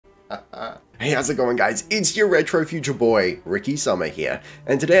Hey, how's it going, guys? It's your retro future boy, Ricky Summer here,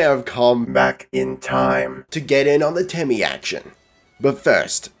 and today I've come back in time to get in on the Temmie action. But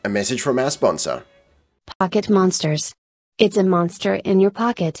first, a message from our sponsor. Pocket Monsters. It's a monster in your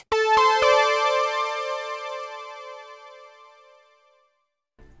pocket.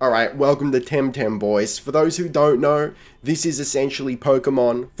 Alright, welcome to Temtem, boys. For those who don't know, this is essentially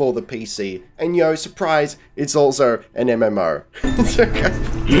Pokemon for the PC. And yo, surprise, it's also an MMO.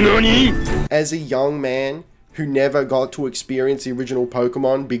 NANI? As a young man who never got to experience the original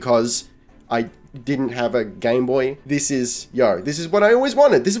Pokemon because I didn't have a Game Boy, this is what I always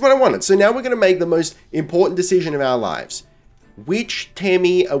wanted. This is what I wanted. So now we're going to make the most important decision of our lives. Which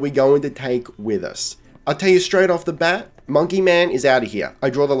Temmie are we going to take with us? I'll tell you straight off the bat, Monkey Man is out of here. I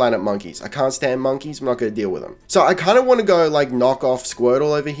draw the line at monkeys. I can't stand monkeys. I'm not going to deal with them. So I kind of want to go like knock off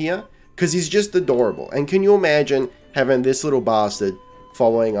Squirtle over here because he's just adorable. And can you imagine having this little bastard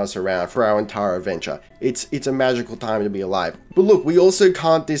following us around for our entire adventure? It's a magical time to be alive. But look, we also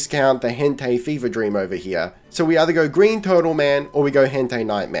can't discount the Hentai Fever Dream over here. So we either go Green Turtle Man or we go Hentai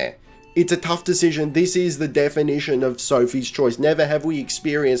Nightmare. It's a tough decision. This is the definition of Sophie's choice. Never have we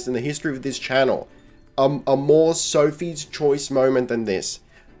experienced in the history of this channel a more Sophie's choice moment than this.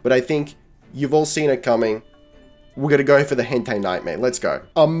 But I think you've all seen it coming. We're gonna go for the Hentai Nightmare. Let's go.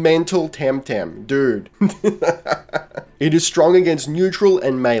 A mental Temtem, dude. It is strong against neutral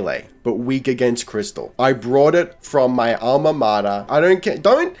and melee, but weak against crystal. I brought it from my alma mater. I don't care.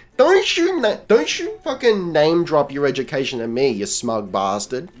 Don't you fucking name drop your education at me, you smug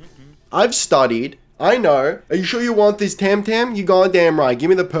bastard. I've studied. I know. Are you sure you want this Temtem? You goddamn right. Give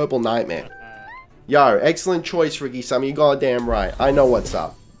me the purple Nightmare. Yo, excellent choice, Ricky Summer. You goddamn right. I know what's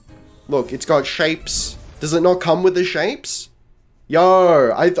up. Look, it's got shapes. Does it not come with the shapes?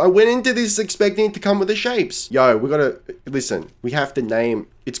 Yo, I went into this expecting it to come with the shapes. Yo, we gotta... Listen, we have to name...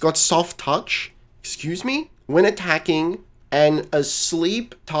 It's got soft touch. Excuse me? When attacking an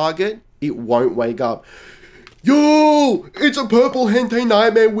asleep target, it won't wake up. Yo, it's a purple Hentai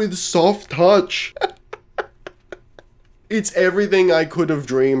Nightmare with soft touch. It's everything I could have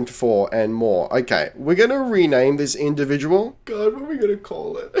dreamed for and more. Okay, we're gonna rename this individual. God, what are we gonna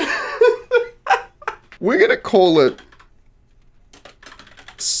call it? We're gonna call it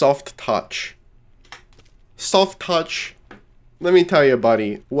Soft Touch. Soft Touch. Let me tell you,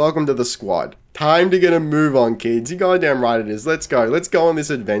 buddy, welcome to the squad. Time to get a move on, kids. You goddamn right it is. Let's go. Let's go on this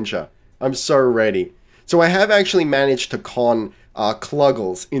adventure. I'm so ready. So I have actually managed to con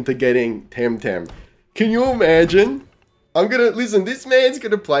Cluggles into getting Temtem. Can you imagine? Listen, this man's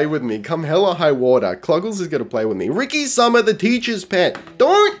gonna play with me. Come hell or high water. Cluggles is gonna play with me. Ricky Summer, the teacher's pet.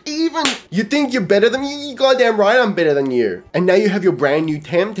 Don't even... You think you're better than me? You goddamn right I'm better than you. And now you have your brand new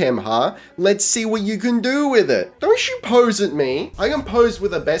Temtem, huh? Let's see what you can do with it. Don't you pose at me. I can pose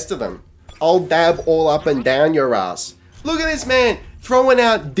with the best of them. I'll dab all up and down your ass. Look at this man. Throwing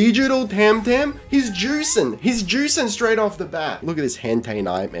out digital Temtem. He's juicing. He's juicing straight off the bat. Look at this Hentai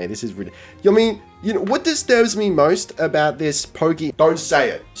Nightmare. This is ridiculous. I mean, you know, what disturbs me most about this Pokey... Don't say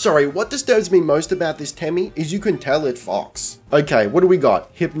it. Sorry, what disturbs me most about this Temmie is you can tell it Fox. Okay, what do we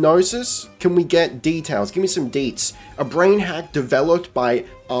got? Hypnosis? Can we get details? Give me some deets. A brain hack developed by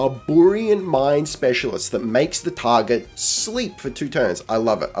Arborian mind specialist that makes the target sleep for 2 turns. I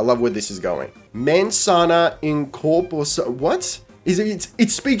love it. I love where this is going. Mensana incorpus... What? Is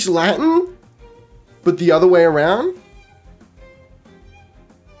it speaks Latin? But the other way around?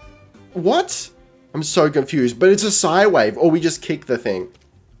 What? I'm so confused, but it's a psi wave, or we just kick the thing.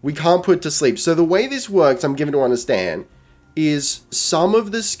 We can't put it to sleep. So the way this works, I'm given to understand, is some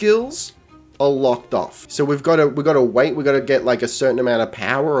of the skills are locked off. So we've got to wait. We've got to get like a certain amount of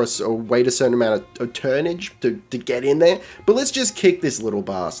power or wait a certain amount of turnage to get in there. But let's just kick this little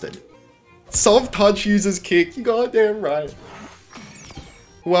bastard. Soft touch uses kick. You goddamn right.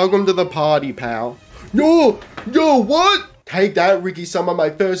 Welcome to the party, pal. Yo, what? Take that, Ricky Summer, my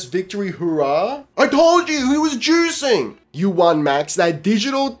first victory, hurrah. I told you, he was juicing. You won, Max. That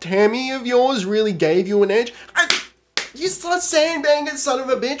digital Temmie of yours really gave you an edge. You start sandbanging, son of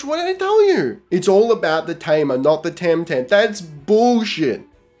a bitch. What did I tell you? It's all about the tamer, not the Temtem. That's bullshit.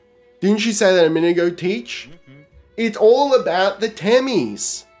 Didn't you say that a minute ago, Teach? It's all about the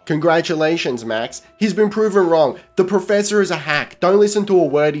Temmies. Congratulations, Max. He's been proven wrong. The professor is a hack. Don't listen to a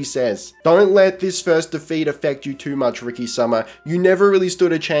word he says. Don't let this first defeat affect you too much, Ricky Summer. You never really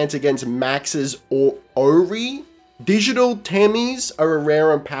stood a chance against Max's or Ori. Digital Temmies are a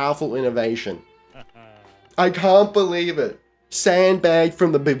rare and powerful innovation. I can't believe it. Sandbag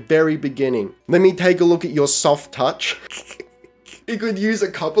from the very beginning. Let me take a look at your soft touch. You could use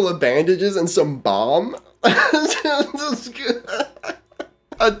a couple of bandages and some balm.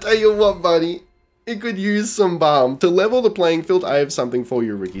 I tell you what, buddy. It could use some balm. To level the playing field, I have something for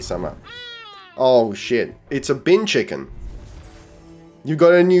you, Ricky Summer. Oh, shit. It's a bin chicken. You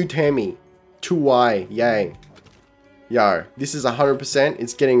got a new Tammy. 2Y. Yay. Yo, this is 100%.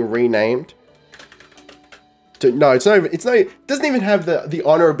 It's getting renamed. No, it's not even, it doesn't even have the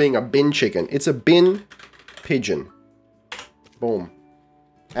honor of being a bin chicken. It's a bin pigeon. Boom.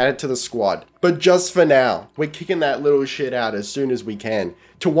 Add it to the squad. But just for now, we're kicking that little shit out as soon as we can.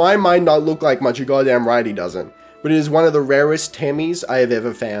 Tawai might not look like much, you're goddamn right he doesn't. But it is one of the rarest Temmies I have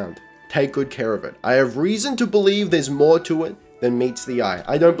ever found. Take good care of it. I have reason to believe there's more to it than meets the eye.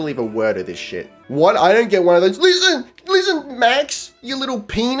 I don't believe a word of this shit. What? I don't get one of those. Listen, Max, you little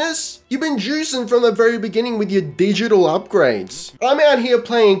penis. You've been juicing from the very beginning with your digital upgrades. I'm out here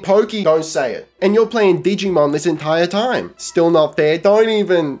playing Pokey, don't say it. And you're playing Digimon this entire time. Still not fair, don't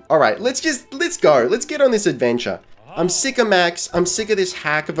even. All right, let's go. Let's get on this adventure. I'm sick of Max. I'm sick of this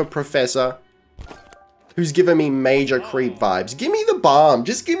hack of a professor who's giving me major creep vibes. Give me the balm.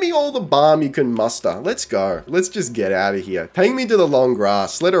 Just give me all the balm you can muster. Let's go. Let's just get out of here. Take me to the long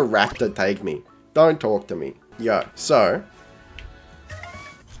grass. Let a raptor take me. Don't talk to me. Yo, so.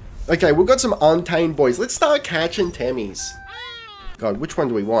 Okay, we've got some untamed boys. Let's start catching Temmies. God, which one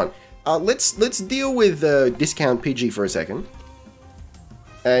do we want? Let's deal with Discount Pidgey for a second.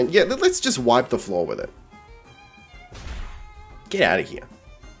 And yeah, let's just wipe the floor with it. Get out of here.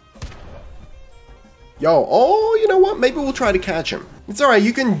 Yo, oh, you know what? Maybe we'll try to catch him. It's alright,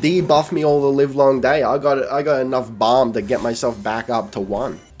 you can debuff me all the live long day. I got enough balm to get myself back up to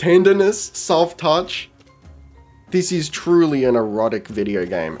 1. Tenderness, soft touch. This is truly an erotic video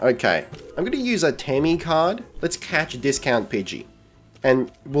game. Okay, I'm gonna use a Tammy card. Let's catch Discount Pidgey.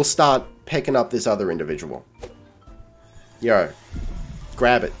 And we'll start pecking up this other individual. Yo,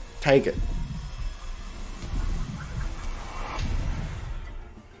 grab it, take it.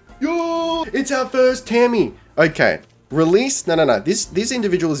 Yo, it's our first Tammy. Okay, release. No. This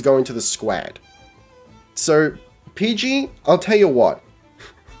individual is going to the squad. So, Pidgey, I'll tell you what.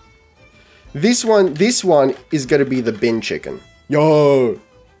 This one is going to be the bin chicken. Yo.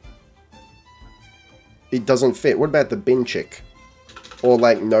 It doesn't fit. What about the bin chick? Or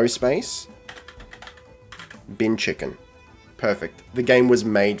like no space? Bin chicken. Perfect. The game was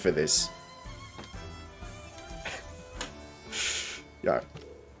made for this. Yo.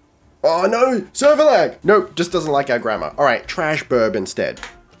 Oh no, server lag! Nope, just doesn't like our grammar. Alright, trash burb instead.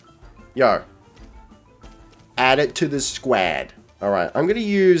 Yo. Add it to the squad. Alright, I'm gonna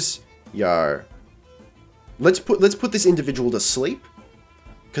use... Yo. Let's put this individual to sleep.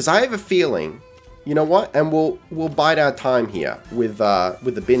 Because I have a feeling... You know what? And we'll bide our time here with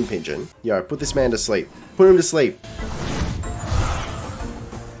the bin pigeon. Yo, put this man to sleep. Put him to sleep.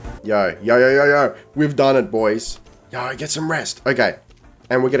 Yo. We've done it, boys. Yo, get some rest. Okay.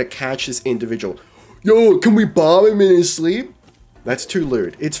 And we're gonna catch this individual. Yo, can we bomb him in his sleep? That's too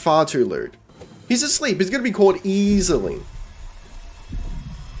lewd. It's far too lewd. He's asleep. He's gonna be caught easily.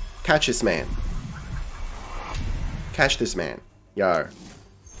 Catch this man. Catch this man. Yo.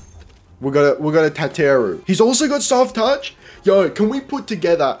 We got a Tateru. He's also got soft touch. Yo, can we put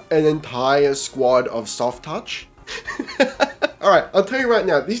together an entire squad of soft touch? Alright, I'll tell you right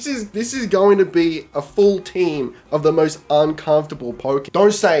now, this is going to be a full team of the most uncomfortable Pokemon.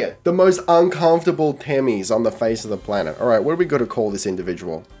 Don't say it. The most uncomfortable Temmies on the face of the planet. Alright, what are we going to call this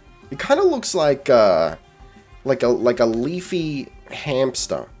individual? It kind of looks like a leafy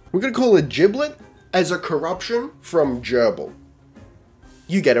hamster. We're going to call it Giblet as a corruption from Gerbil.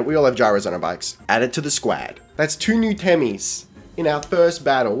 You get it, we all have gyros on our bikes. Add it to the squad. That's 2 new Temmies in our first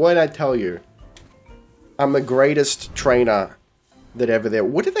battle. What did I tell you? I'm the greatest trainer that ever there.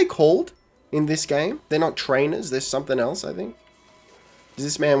 What are they called in this game? They're not trainers. There's something else, I think. Does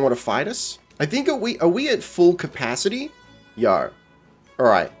this man want to fight us? I think, are we at full capacity? Yo.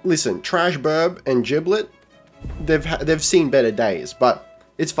 Alright, listen. Trash Burb and Giblet, they've seen better days, but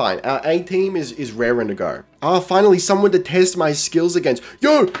it's fine. Our A team is raring to go. Ah, finally someone to test my skills against.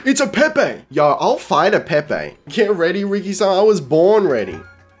 Yo, it's a Pepe. Yo, I'll fight a Pepe. Get ready, Ricky-san. I was born ready.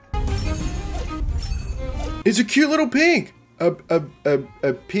 It's a cute little pig. A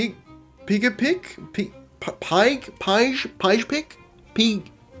pig, pigay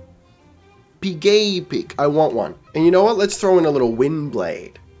pig. I want one. And you know what? Let's throw in a little wind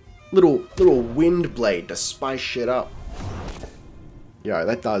blade. Little wind blade to spice shit up. Yo,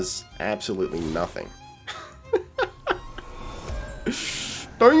 that does absolutely nothing.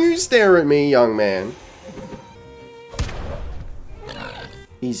 Don't you stare at me, young man.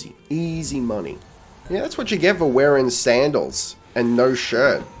 Easy money. Yeah, that's what you get for wearing sandals and no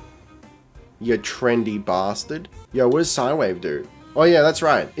shirt. You trendy bastard. Yo, what does Psywave do? Oh yeah, that's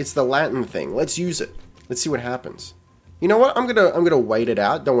right. It's the Latin thing. Let's use it. Let's see what happens. You know what? I'm gonna wait it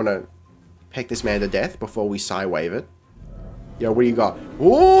out. Don't want to peck this man to death before we Psy-wave it. Yo, what do you got?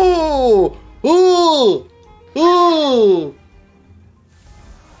 Ooh! Ooh! Ooh!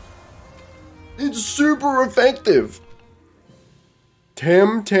 It's super effective.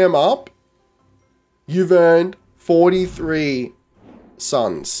 Temtem up. You've earned 43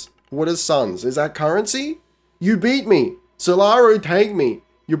 suns. What is suns? Is that currency? You beat me. Solaro, take me.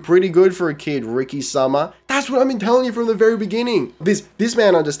 You're pretty good for a kid, Ricky Summer. That's what I've been telling you from the very beginning. This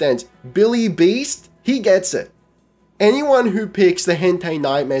man understands. Billy Beast, he gets it. Anyone who picks the Hentai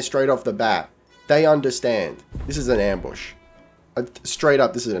Nightmare straight off the bat, they understand. This is an ambush. Straight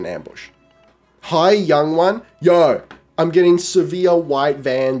up, this is an ambush. Hi, young one. Yo, I'm getting severe white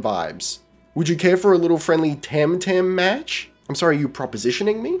van vibes. Would you care for a little friendly Temtem match? I'm sorry, you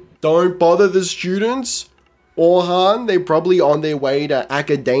propositioning me? Don't bother the students. Orhan, they're probably on their way to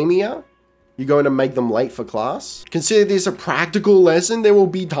academia. You're going to make them late for class? Consider this a practical lesson. There will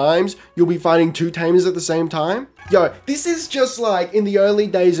be times you'll be fighting 2 tamers at the same time. Yo, this is just like in the early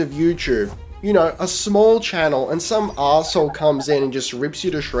days of YouTube. You know, a small channel and some arsehole comes in and just rips you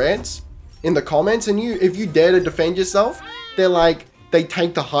to shreds in the comments, and if you dare to defend yourself, they're like, they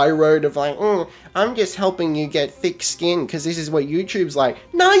take the high road of like, I'm just helping you get thick skin because this is what YouTube's like.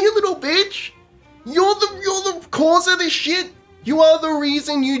 Nah, you little bitch. You're the cause of this shit. You are the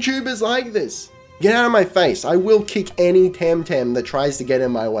reason YouTube is like this. Get out of my face. I will kick any Temtem that tries to get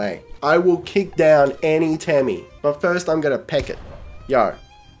in my way. I will kick down any Temmie. But first I'm gonna peck it. Yo,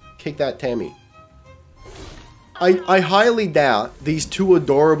 kick that Temmie. I highly doubt these 2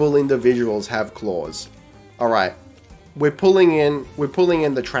 adorable individuals have claws. Alright. We're pulling in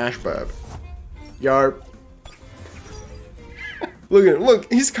the trash burb. Yo.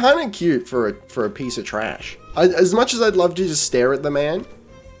 Look, he's kind of cute for a piece of trash. As much as I'd love to just stare at the man,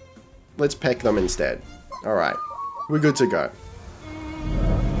 let's peck them instead. All right, we're good to go.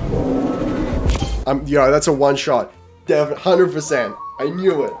 Yo, that's a one shot. Definitely, 100%. I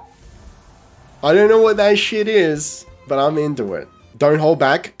knew it. I don't know what that shit is, but I'm into it. Don't hold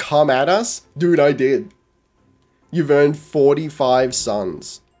back. Come at us, dude. I did. You've earned 45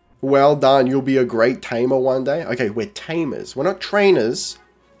 suns. Well done, you'll be a great tamer one day. Okay, we're tamers. We're not trainers,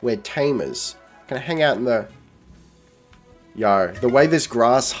 we're tamers. Can I hang out in the... Yo, the way this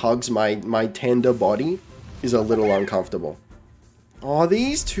grass hugs my tender body is a little uncomfortable. Oh,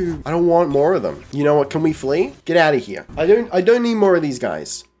 these 2, I don't want more of them. You know what, can we flee? Get out of here. I don't need more of these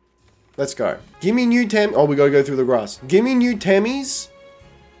guys. Let's go. Give me new oh, we gotta go through the grass. Give me new Temmies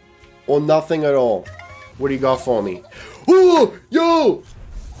or nothing at all. What do you got for me? Oh, yo!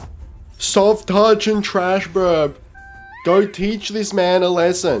 Soft touch and trash burb. Go teach this man a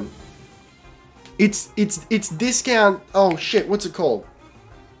lesson. It's discount. Oh shit, what's it called?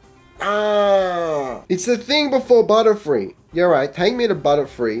 Ah, it's the thing before Butterfree. Yeah, right. Take me to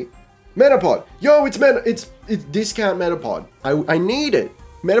Butterfree. Metapod. Yo, it's discount Metapod. I need it.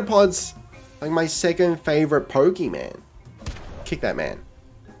 Metapod's like my second favorite Pokemon. Kick that man.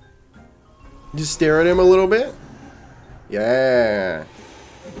 Just stare at him a little bit. Yeah.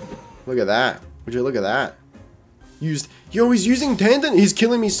 Look at that. Would you look at that? Yo, he's using Tendon. He's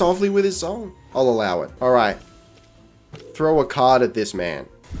killing me softly with his song. I'll allow it. All right. Throw a card at this man.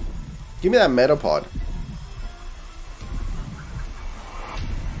 Give me that Metapod.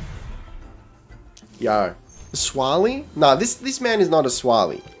 Yo. A Swally? Nah, this man is not a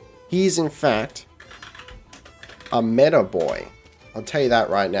Swally. He is, in fact, a Meta Boy. I'll tell you that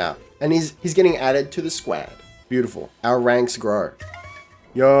right now. And he's getting added to the squad. Beautiful. Our ranks grow.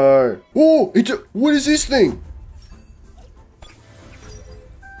 Yo. Oh, what is this thing?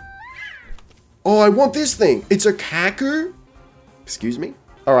 Oh, I want this thing. It's a Kaku? Excuse me?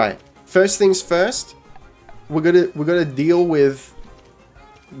 All right. First things first. We're gonna deal with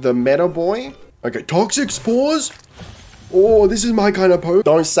the Meta Boy. Okay, Toxic Spores? Oh, this is my kind of poke.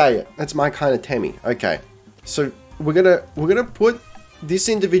 Don't say it. That's my kind of Temmie. Okay. So we're gonna put this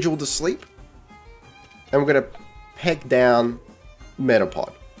individual to sleep. And we're gonna peck down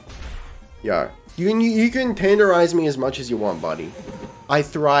Metapod. Yo. You can tenderize me as much as you want, buddy. I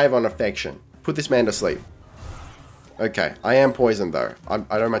thrive on affection. Put this man to sleep. Okay, I am poisoned though. I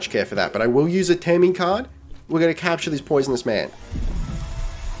don't much care for that, but I will use a Temmie card. We're gonna capture this poisonous man.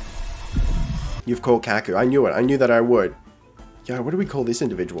 You've called Kaku. I knew it. I knew that I would. Yo, what do we call this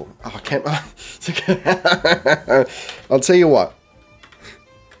individual? Oh, I can't. I'll tell you what.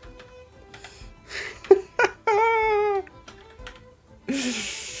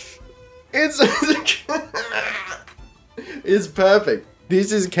 It's perfect.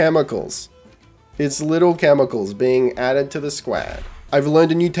 This is chemicals. It's little chemicals being added to the squad. I've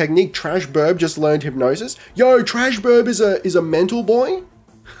learned a new technique. Trash Burb just learned hypnosis. Yo, Trash Burb is a mental boy?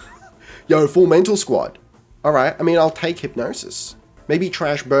 Yo, full mental squad. Alright, I mean, I'll take hypnosis. Maybe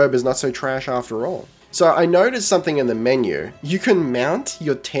Trash Burb is not so trash after all. So I noticed something in the menu. You can mount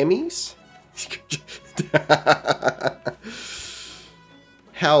your Temmies?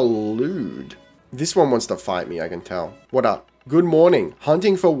 How lewd. This one wants to fight me, I can tell. What up? Good morning.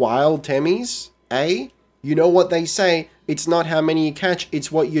 Hunting for wild Temmies? Eh? You know what they say, it's not how many you catch, it's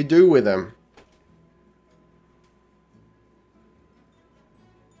what you do with them.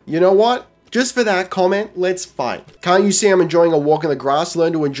 You know what? Just for that comment, let's fight. Can't you see I'm enjoying a walk in the grass?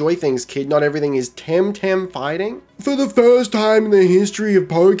 Learn to enjoy things, kid. Not everything is Temtem fighting. For the first time in the history of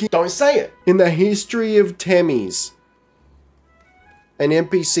poking... Don't say it! In the history of Temmies, an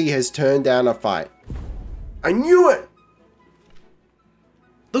NPC has turned down a fight. I knew it!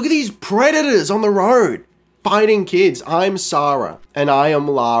 Look at these predators on the road. Fighting kids. I'm Sarah. And I am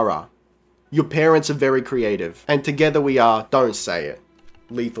Lara. Your parents are very creative. And together we are, don't say it,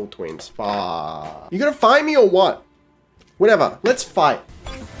 lethal twins. Fuck. You gonna fight me or what? Whatever. Let's fight.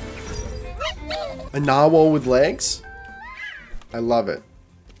 A narwhal with legs? I love it.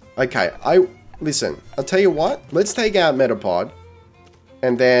 Okay, listen, I'll tell you what. Let's take out Metapod.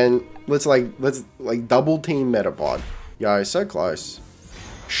 And then let's double team Metapod. Yo, so close.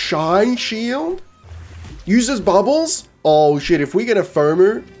 Shine shield? Uses bubbles? Oh shit, if we get a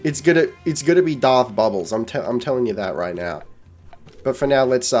FOMU, it's gonna be Darth Bubbles. I'm telling you that right now. But for now,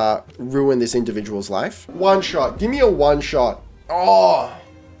 let's ruin this individual's life. One shot. Give me a one shot. Oh.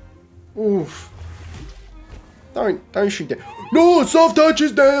 Oof. Don't shoot down. No, soft touch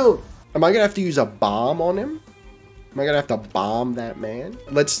is down. Am I gonna have to use a bomb on him? Am I gonna have to bomb that man?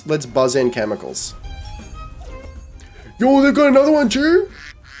 Let's buzz in chemicals. Yo, they've got another one too?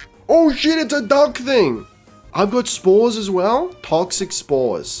 Oh shit, it's a duck thing. I've got spores as well. Toxic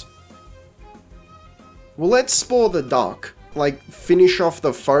spores. Well, let's spore the duck. Like, finish off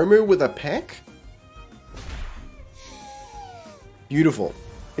the FOMU with a peck? Beautiful.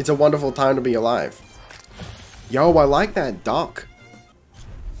 It's a wonderful time to be alive. Yo, I like that duck.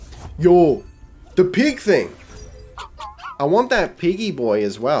 Yo, the pig thing. I want that piggy boy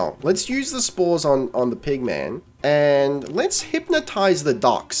as well. Let's use the spores on the pig man. And let's hypnotize the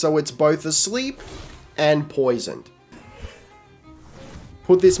duck so it's both asleep and poisoned.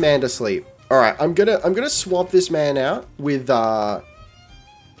 Put this man to sleep. Alright, I'm gonna swap this man out with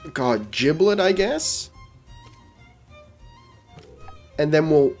Giblet, I guess. And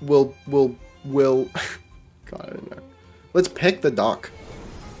then we'll God, I don't know. Let's peck the duck.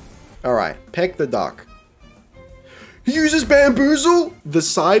 Alright, peck the duck. He uses bamboozle?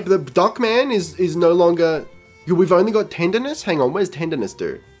 The duck man is no longer... We've only got tenderness? Hang on, where's tenderness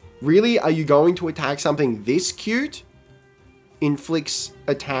do? Really? Are you going to attack something this cute? Inflicts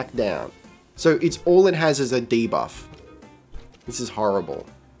attack down. So it's all it has is a debuff. This is horrible.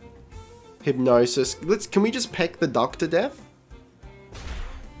 Hypnosis. Can we just peck the duck to death?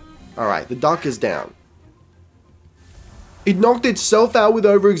 Alright, the duck is down. It knocked itself out with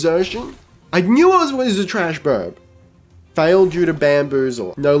overexertion? I knew it was a trash burb. Failed due to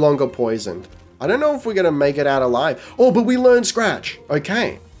bamboozle. No longer poisoned. I don't know if we're gonna make it out alive. Oh, but we learned Scratch.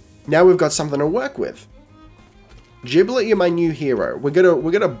 Okay. Now we've got something to work with. Giblet, you're my new hero. We're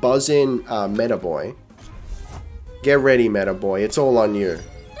gonna buzz in Meta Boy. Get ready, Meta Boy. It's all on you.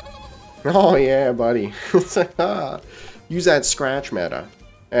 Oh yeah, buddy. Use that Scratch meta.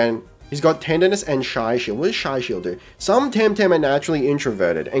 And he's got tenderness and shy shield. What does shy shield do? Some Temtem are naturally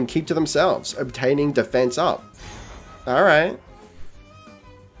introverted and keep to themselves, obtaining defense up. Alright.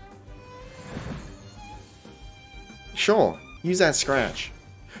 Sure. Use that Scratch.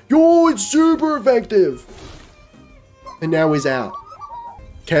 Yo, it's super effective! And now he's out.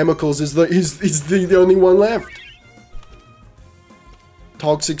 Chemicals is the only one left.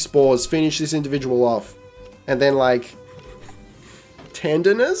 Toxic spores. Finish this individual off. And then, like...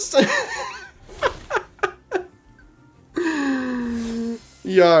 Tenderness?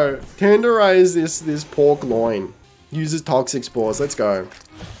 Yo, tenderize this pork loin. Uses toxic spores. Let's go.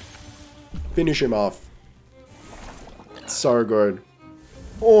 Finish him off. So good.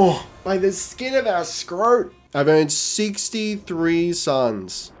 Oh, by the skin of our scrot. I've earned 63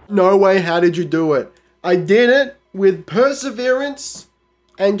 suns. No way, how did you do it? I did it with perseverance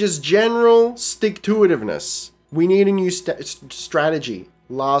and just general stick-to-itiveness. We need a new strategy.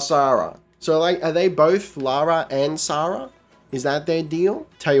 La Sarah. So, like, are they both Lara and Sarah? Is that their deal?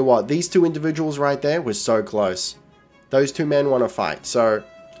 Tell you what, these two individuals right there were so close. Those two men want to fight, so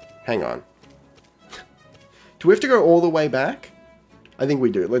hang on. Do we have to go all the way back? I think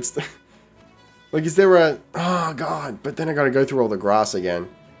we do. Let's... Like, is there a... Oh, God. But then I gotta go through all the grass again.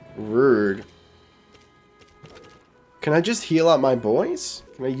 Rude. Can I just heal up my boys?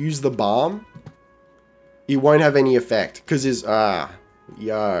 Can I use the balm? It won't have any effect. Because it's...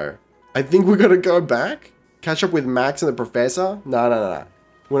 Yo. I think we're gonna go back? Catch up with Max and the Professor? No.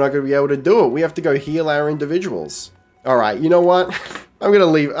 We're not gonna be able to do it. We have to go heal our individuals. Alright, you know what? I'm gonna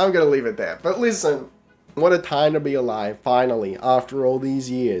leave it there. But listen, what a time to be alive, finally, after all these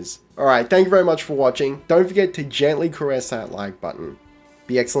years. Alright, thank you very much for watching. Don't forget to gently caress that like button.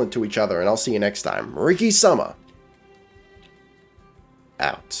 Be excellent to each other, and I'll see you next time. Ricky Summer.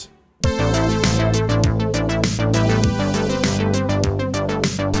 Out.